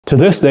To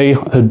this day,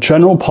 the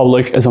general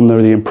public is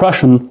under the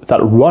impression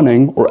that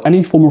running or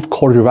any form of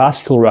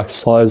cardiovascular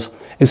exercise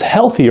is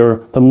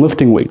healthier than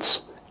lifting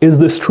weights. Is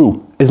this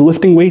true? Is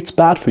lifting weights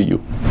bad for you?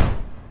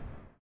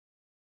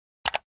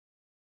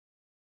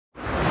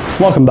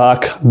 Welcome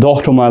back,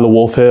 Dr. Milo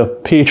Wolf here,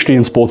 PhD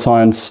in sports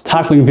science,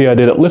 tackling the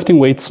idea that lifting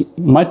weights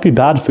might be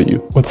bad for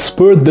you. What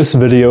spurred this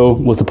video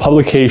was the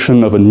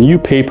publication of a new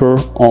paper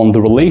on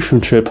the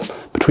relationship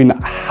between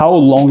how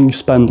long you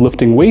spend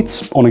lifting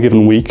weights on a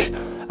given week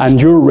and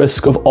your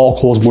risk of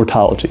all-cause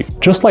mortality.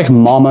 Just like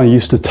Mama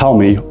used to tell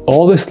me,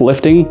 all this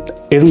lifting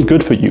isn't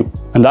good for you.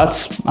 And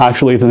that's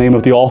actually the name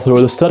of the author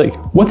of the study.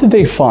 What did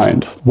they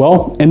find?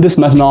 Well, in this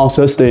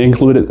meta-analysis, they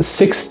included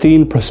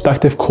 16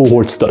 prospective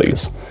cohort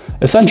studies.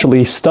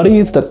 Essentially,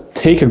 studies that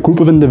take a group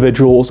of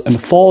individuals and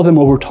follow them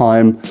over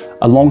time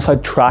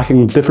alongside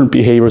tracking different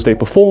behaviors they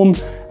perform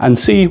and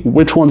see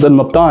which ones end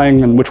up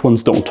dying and which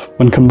ones don't.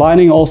 When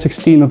combining all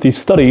 16 of these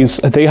studies,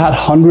 they had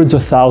hundreds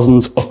of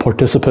thousands of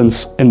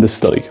participants in this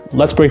study.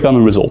 Let's break down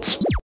the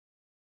results.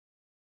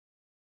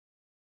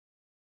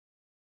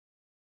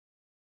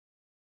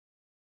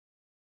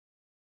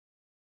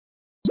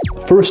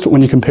 First,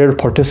 when you compared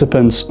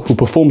participants who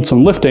performed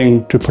some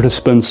lifting to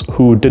participants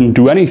who didn't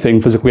do anything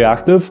physically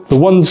active, the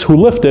ones who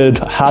lifted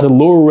had a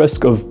lower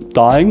risk of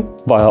dying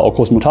via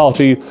all-cause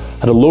mortality,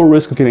 had a lower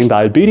risk of getting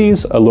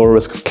diabetes, a lower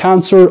risk of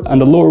cancer,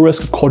 and a lower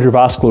risk of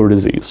cardiovascular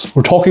disease.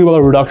 We're talking about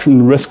a reduction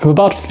in risk of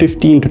about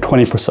 15 to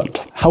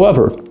 20%.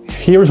 However,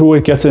 here's where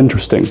it gets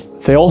interesting.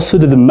 They also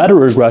did a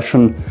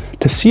meta-regression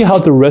to see how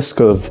the risk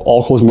of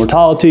all-cause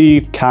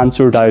mortality,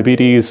 cancer,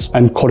 diabetes,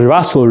 and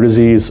cardiovascular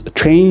disease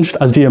changed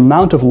as the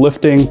amount of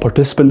lifting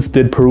participants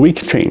did per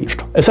week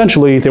changed.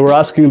 Essentially, they were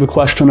asking the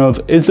question of,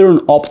 is there an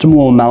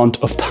optimal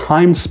amount of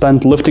time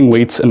spent lifting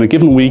weights in a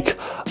given week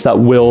that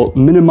will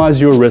minimize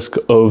your risk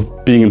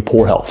of being in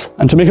poor health?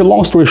 And to make a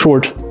long story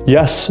short,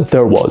 yes,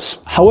 there was.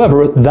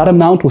 However, that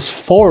amount was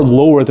far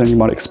lower than you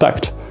might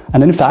expect.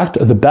 And in fact,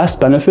 the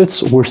best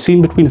benefits were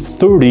seen between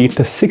 30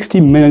 to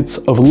 60 minutes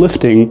of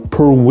lifting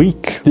per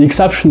week. The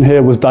exception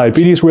here was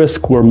diabetes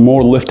risk, where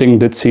more lifting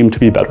did seem to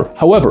be better.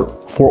 However,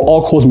 for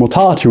all-cause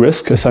mortality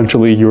risk,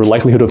 essentially your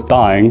likelihood of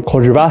dying,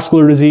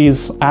 cardiovascular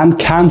disease, and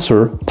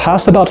cancer,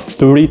 past about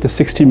 30 to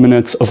 60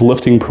 minutes of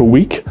lifting per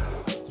week,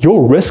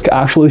 your risk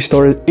actually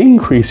started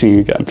increasing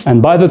again.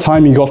 And by the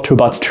time you got to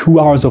about 2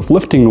 hours of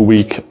lifting a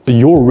week,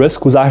 your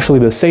risk was actually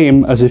the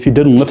same as if you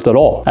didn't lift at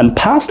all. And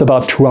past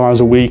about 2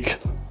 hours a week,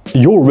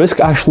 your risk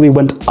actually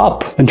went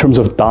up in terms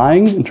of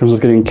dying, in terms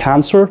of getting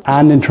cancer,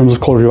 and in terms of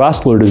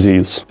cardiovascular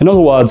disease. In other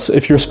words,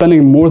 if you're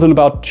spending more than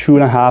about 2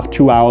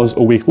 hours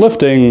a week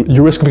lifting,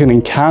 your risk of getting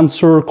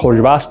cancer,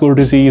 cardiovascular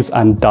disease,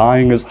 and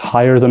dying is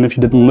higher than if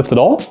you didn't lift at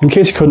all. In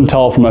case you couldn't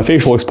tell from my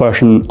facial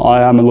expression,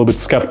 I am a little bit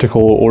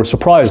skeptical or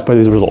surprised by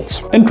these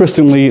results.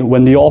 Interestingly,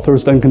 when the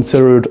authors then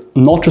considered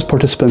not just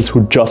participants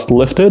who just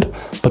lifted,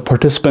 but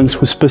participants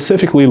who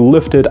specifically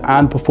lifted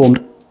and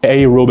performed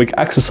aerobic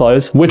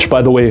exercise, which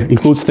by the way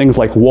includes things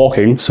like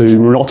walking, so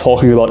we're not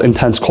talking about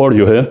intense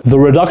cardio here, the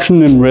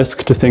reduction in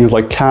risk to things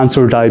like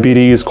cancer,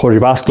 diabetes,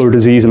 cardiovascular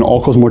disease, and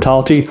all-cause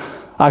mortality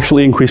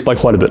actually increased by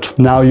quite a bit.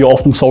 Now you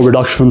often saw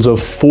reductions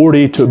of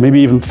 40 to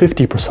maybe even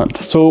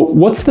 50%. So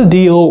what's the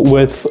deal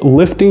with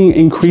lifting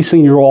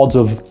increasing your odds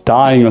of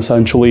dying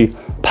essentially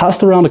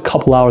past around a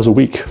couple hours a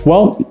week?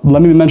 Well,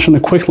 let me mention a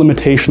quick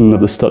limitation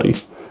of the study.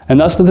 And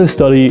that's that this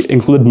study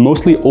included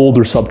mostly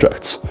older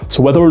subjects.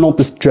 So whether or not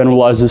this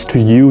generalizes to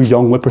you,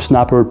 young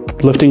whippersnapper,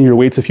 lifting your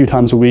weights a few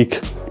times a week,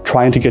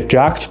 trying to get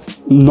jacked,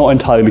 not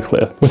entirely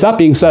clear. With that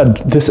being said,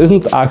 this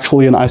isn't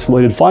actually an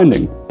isolated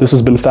finding. This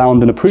has been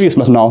found in a previous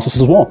meta-analysis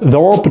as well. There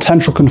are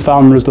potential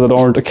confounders that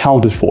aren't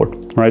accounted for,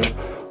 right?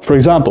 For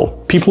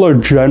example, people are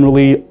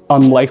generally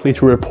unlikely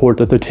to report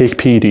that they take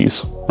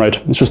PEDs, right?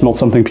 It's just not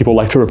something people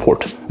like to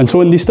report. And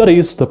so in these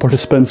studies, the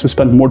participants who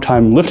spend more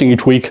time lifting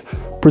each week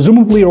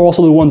presumably are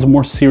also the ones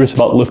more serious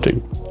about lifting,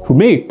 who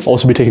may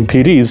also be taking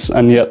PEDs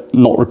and yet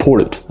not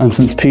report it. And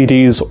since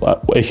PEDs,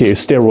 aka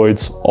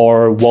steroids,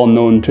 are well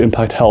known to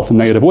impact health in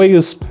negative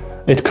ways,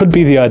 it could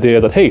be the idea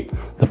that, hey,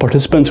 the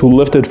participants who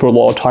lifted for a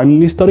lot of time in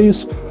these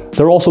studies,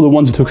 they're also the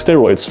ones who took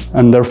steroids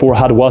and therefore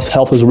had worse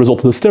health as a result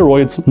of the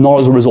steroids, not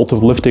as a result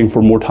of lifting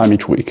for more time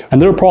each week.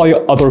 And there are probably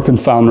other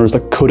confounders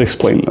that could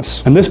explain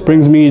this. And this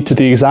brings me to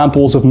the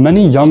examples of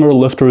many younger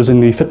lifters in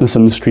the fitness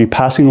industry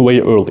passing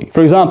away early.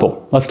 For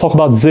example, let's talk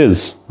about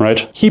Ziz,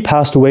 right? He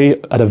passed away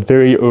at a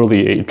very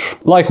early age.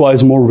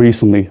 Likewise, more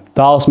recently,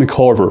 Dallas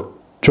McCarver,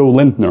 Joe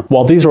Lindner.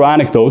 While these are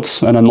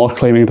anecdotes, and I'm not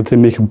claiming that they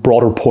make a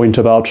broader point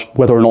about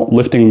whether or not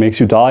lifting makes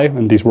you die,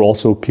 and these were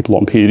also people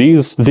on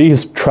PEDs,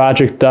 these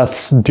tragic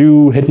deaths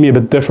do hit me a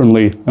bit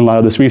differently in light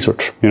of this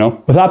research, you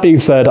know? With that being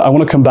said, I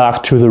want to come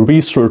back to the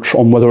research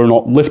on whether or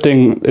not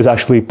lifting is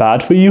actually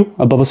bad for you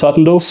above a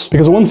certain dose,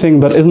 because one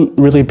thing that isn't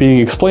really being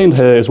explained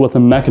here is what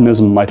the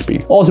mechanism might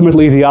be.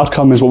 Ultimately, the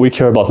outcome is what we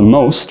care about the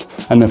most,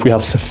 and if we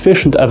have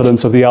sufficient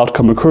evidence of the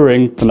outcome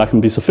occurring, then that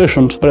can be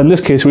sufficient, but in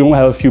this case, we only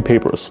have a few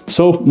papers.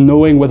 So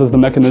knowing whether the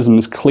mechanism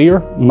is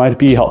clear might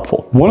be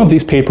helpful. One of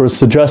these papers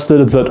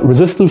suggested that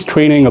resistance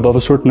training above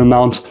a certain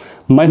amount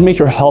might make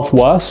your health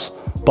worse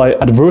by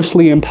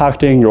adversely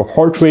impacting your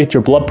heart rate,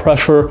 your blood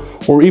pressure,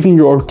 or even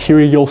your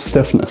arterial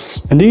stiffness.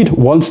 Indeed,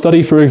 one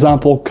study, for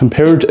example,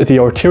 compared the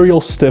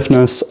arterial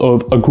stiffness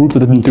of a group that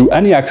didn't do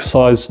any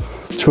exercise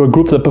to a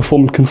group that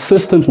performed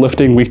consistent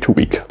lifting week to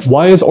week.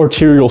 Why is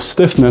arterial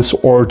stiffness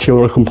or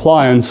arterial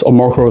compliance a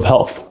marker of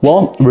health?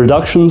 Well,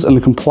 reductions in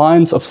the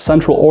compliance of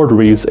central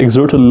arteries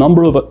exert a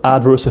number of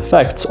adverse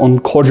effects on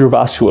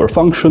cardiovascular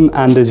function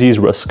and disease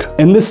risk.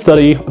 In this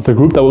study, the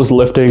group that was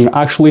lifting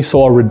actually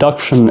saw a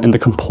reduction in the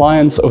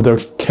compliance of their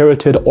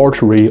carotid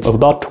artery of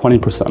about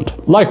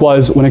 20%.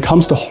 Likewise, when it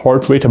comes to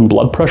heart rate and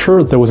blood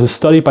pressure, there was a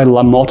study by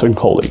Lamotte and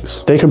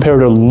colleagues. They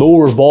compared a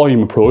lower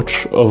volume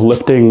approach of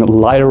lifting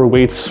lighter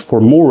weights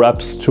for more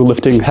reps to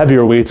lifting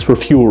heavier weights for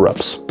fewer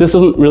reps. This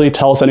doesn't really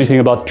tell us anything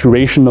about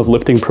duration of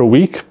lifting per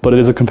week, but it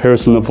is a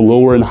comparison of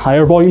lower and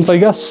higher volumes, I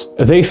guess.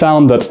 They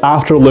found that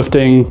after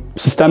lifting,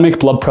 systemic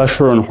blood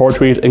pressure and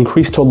heart rate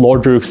increased to a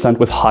larger extent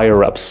with higher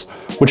reps,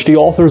 which the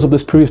authors of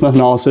this previous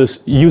meta-analysis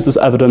used as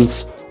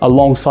evidence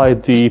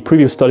alongside the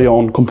previous study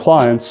on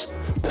compliance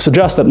to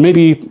suggest that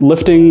maybe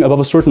lifting above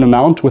a certain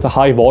amount with a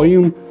high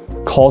volume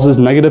causes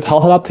negative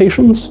health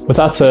adaptations. With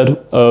that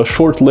said, a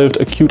short-lived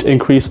acute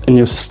increase in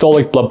your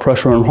systolic blood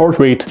pressure and heart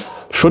rate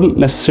shouldn't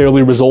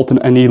necessarily result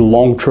in any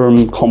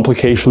long-term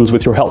complications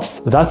with your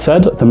health. That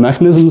said, the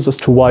mechanisms as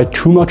to why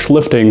too much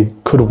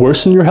lifting could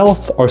worsen your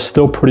health are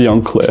still pretty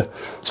unclear.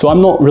 So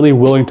I'm not really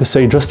willing to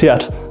say just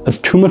yet that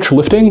too much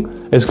lifting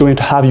is going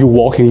to have you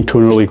walking to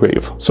an early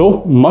grave.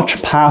 So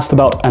much past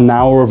about an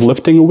hour of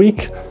lifting a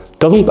week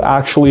doesn't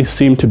actually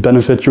seem to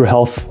benefit your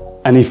health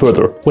any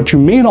further. What you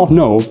may not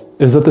know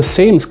is that the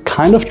same is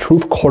kind of true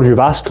for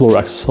cardiovascular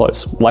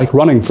exercise, like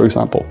running, for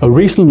example. A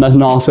recent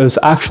meta-analysis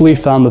actually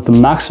found that the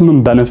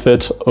maximum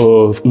benefit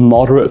of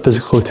moderate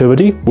physical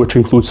activity, which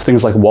includes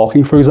things like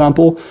walking, for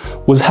example,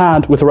 was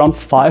had with around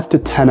 5 to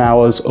 10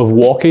 hours of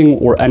walking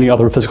or any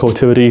other physical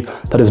activity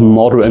that is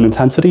moderate in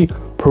intensity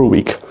per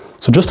week.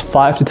 So just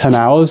 5 to 10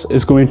 hours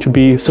is going to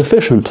be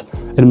sufficient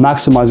in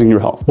maximizing your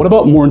health. What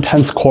about more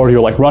intense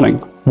cardio like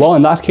running? Well,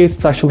 in that case,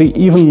 it's actually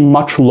even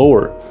much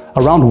lower.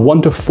 Around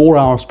 1 to 4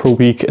 hours per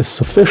week is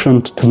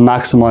sufficient to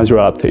maximize your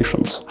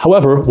adaptations.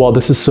 However, while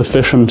this is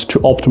sufficient to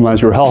optimize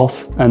your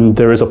health, and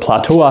there is a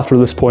plateau after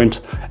this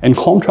point, in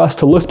contrast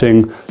to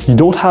lifting, you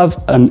don't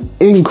have an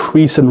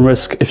increase in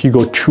risk if you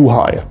go too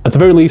high. At the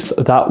very least,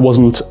 that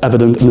wasn't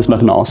evident in this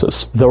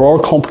meta-analysis. There are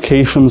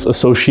complications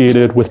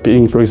associated with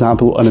being, for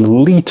example, an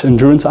elite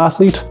endurance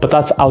athlete, but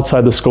that's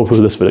outside the scope of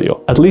this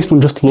video. At least when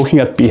just looking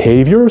at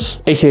behaviors,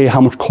 aka how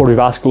much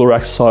cardiovascular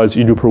exercise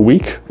you do per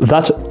week,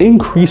 that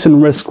increase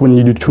in risk when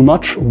you do too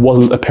much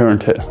wasn't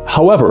apparent here.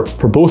 However,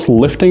 for both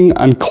lifting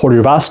and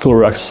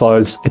cardiovascular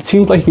exercise, it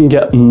seems like you can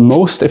get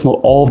most, if not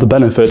all, of the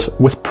benefit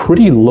with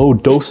pretty low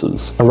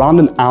doses. Around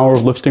an hour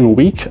of lifting a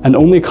week and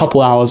only a couple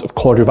hours of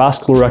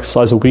cardiovascular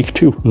exercise a week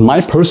too.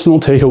 My personal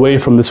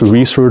takeaway from this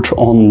research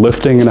on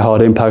lifting and how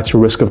it impacts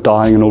your risk of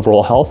dying and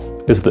overall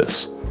health is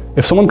this.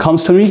 If someone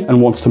comes to me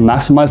and wants to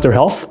maximize their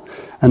health,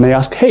 and they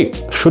ask, hey,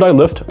 should I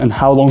lift and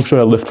how long should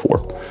I lift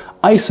for?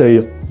 I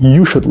say,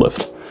 you should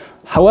lift.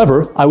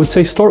 However, I would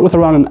say start with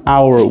around an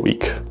hour a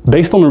week.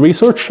 Based on the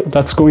research,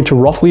 that's going to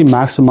roughly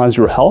maximize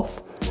your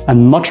health,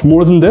 and much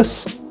more than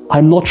this,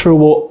 I'm not sure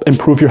will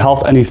improve your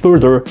health any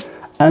further,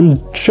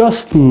 and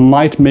just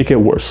might make it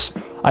worse.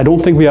 I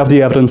don't think we have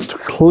the evidence to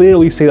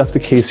clearly say that's the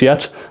case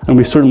yet, and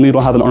we certainly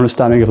don't have an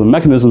understanding of the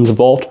mechanisms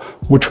involved,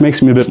 which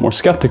makes me a bit more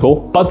skeptical,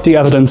 but the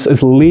evidence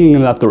is leaning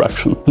in that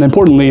direction. And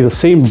importantly, the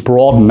same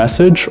broad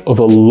message of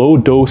a low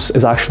dose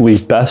is actually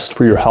best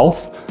for your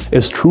health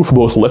is true for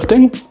both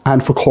lifting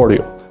and for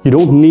cardio. You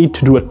don't need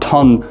to do a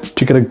ton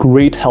to get a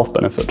great health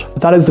benefit.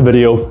 That is the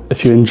video.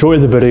 If you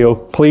enjoyed the video,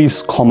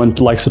 please comment,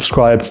 like,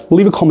 subscribe,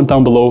 leave a comment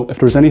down below if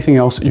there's anything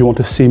else you want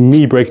to see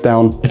me break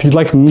down. If you'd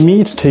like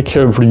me to take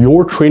care of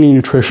your training and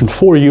nutrition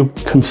for you,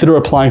 consider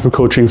applying for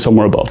coaching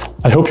somewhere above.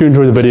 I hope you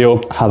enjoyed the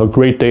video, have a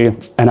great day,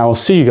 and I will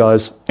see you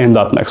guys in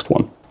that next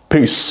one.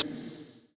 Peace.